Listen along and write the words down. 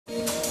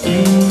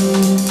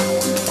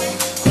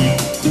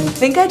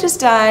think I just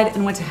died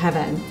and went to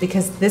heaven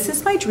because this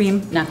is my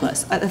dream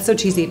necklace. That's so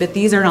cheesy, but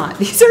these are not.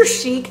 These are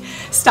chic,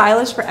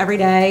 stylish for every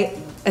day,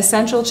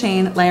 essential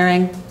chain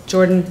layering.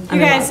 Jordan, you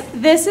guys,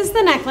 this is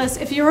the necklace.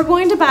 If you were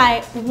going to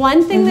buy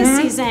one thing this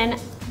season,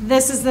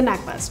 this is the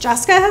necklace.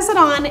 Jessica has it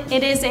on.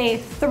 It is a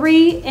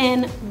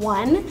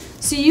 3-in-1.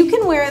 So you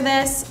can wear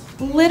this,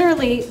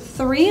 literally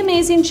 3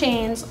 amazing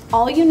chains,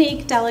 all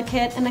unique,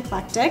 delicate, and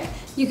eclectic.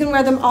 You can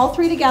wear them all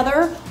 3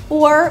 together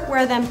or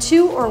wear them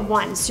 2 or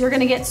 1. So you're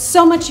gonna get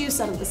so much use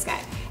out of this guy.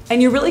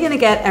 And you're really gonna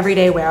get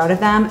everyday wear out of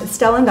them.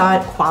 Stella &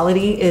 Dot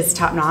quality is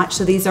top notch.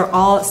 So these are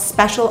all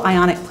special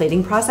ionic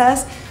plating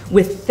process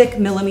with thick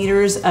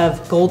millimeters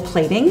of gold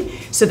plating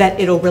so that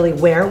it'll really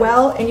wear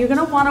well. And you're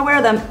gonna wanna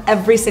wear them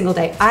every single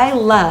day. I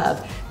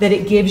love that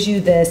it gives you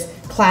this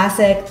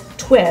classic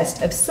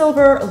twist of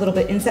silver, a little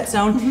bit inset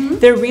stone.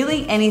 They're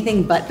really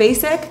anything but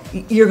basic.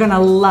 You're gonna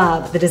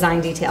love the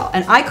design detail.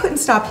 And I couldn't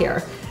stop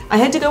here. I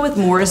had to go with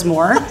more is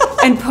more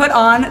and put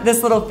on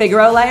this little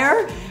Figaro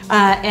layer.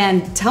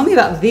 And tell me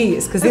about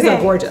these, because these are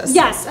gorgeous.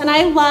 Yes, and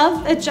I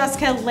love that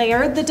Jessica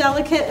layered the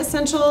delicate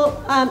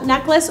essential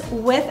necklace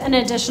with an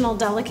additional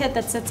delicate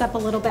that sits up a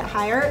little bit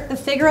higher. The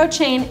Figaro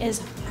chain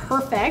is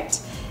perfect,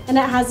 and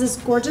it has this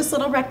gorgeous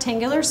little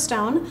rectangular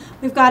stone.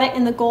 We've got it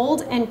in the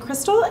gold and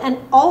crystal, and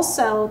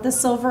also the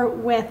silver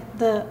with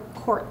the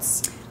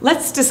quartz.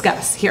 Let's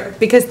discuss here,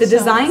 because the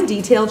design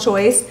detail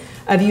choice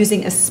of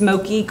using a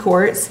smoky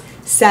quartz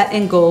set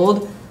in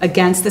gold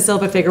against the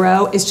silver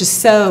Figaro is just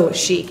so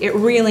chic. It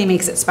really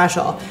makes it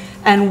special.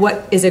 And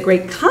what is a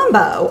great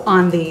combo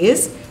on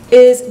these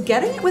is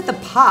getting it with the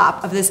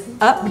pop of this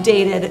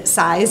updated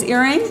size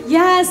earring.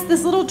 Yes,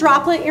 this little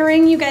droplet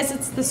earring, you guys,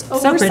 it's this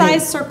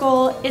oversized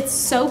circle. It's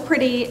so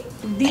pretty.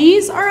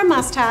 These are a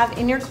must-have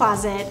in your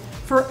closet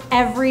for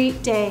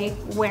everyday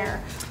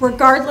wear.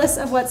 Regardless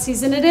of what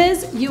season it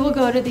is, you will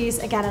go to these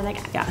again and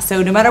again. Yeah,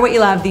 so no matter what you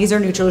love, these are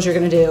neutrals you're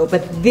gonna do,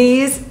 but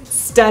these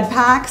stud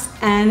packs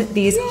and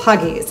these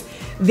Huggies,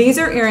 these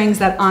are earrings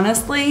that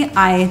honestly,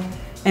 I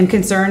am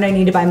concerned I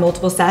need to buy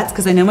multiple sets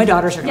because I know my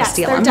daughters are gonna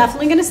steal them. Yes, they're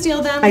definitely gonna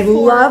steal them. I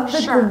love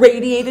the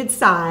radiated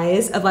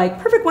size of like,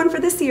 perfect one for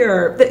this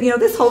year, you know,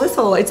 this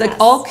whole. It's like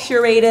all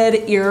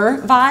curated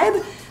ear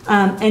vibe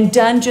and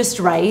done just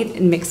right,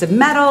 and mix of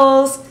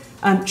metals.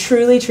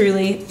 Truly,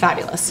 truly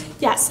fabulous.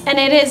 Yes, and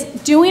it is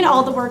doing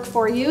all the work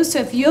for you. So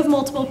if you have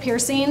multiple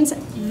piercings,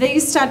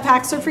 these stud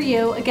packs are for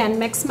you. Again,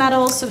 mixed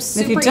metals, so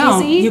super easy. If you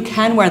don't, you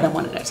can wear them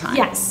one at a time.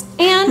 Yes,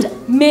 and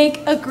make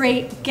a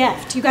great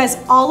gift. You guys,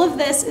 all of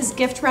this is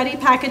gift-ready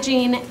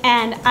packaging,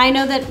 and I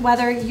know that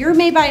whether you're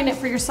buying it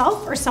for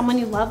yourself or someone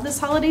you love this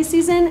holiday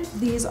season,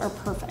 these are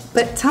perfect.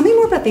 But tell me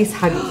more about these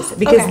Huggies,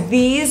 because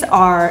these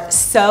are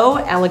so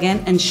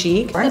elegant and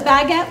chic. The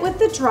baguette with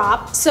the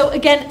drop. So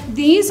again,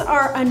 these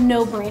are a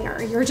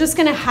no-brainer. You're just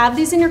gonna have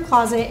these in your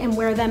closet and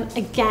wear them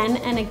again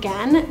and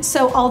again.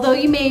 So although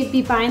you may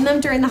be buying them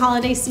during the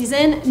holiday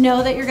season,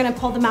 know that you're gonna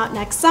pull them out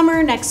next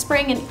summer, next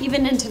spring, and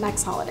even into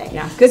next holiday.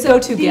 Yeah, good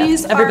go-to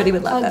gift. Everybody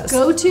would love those.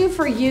 Go-to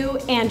for you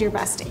and your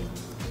bestie.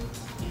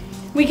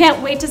 We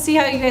can't wait to see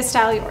how you guys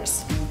style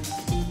yours.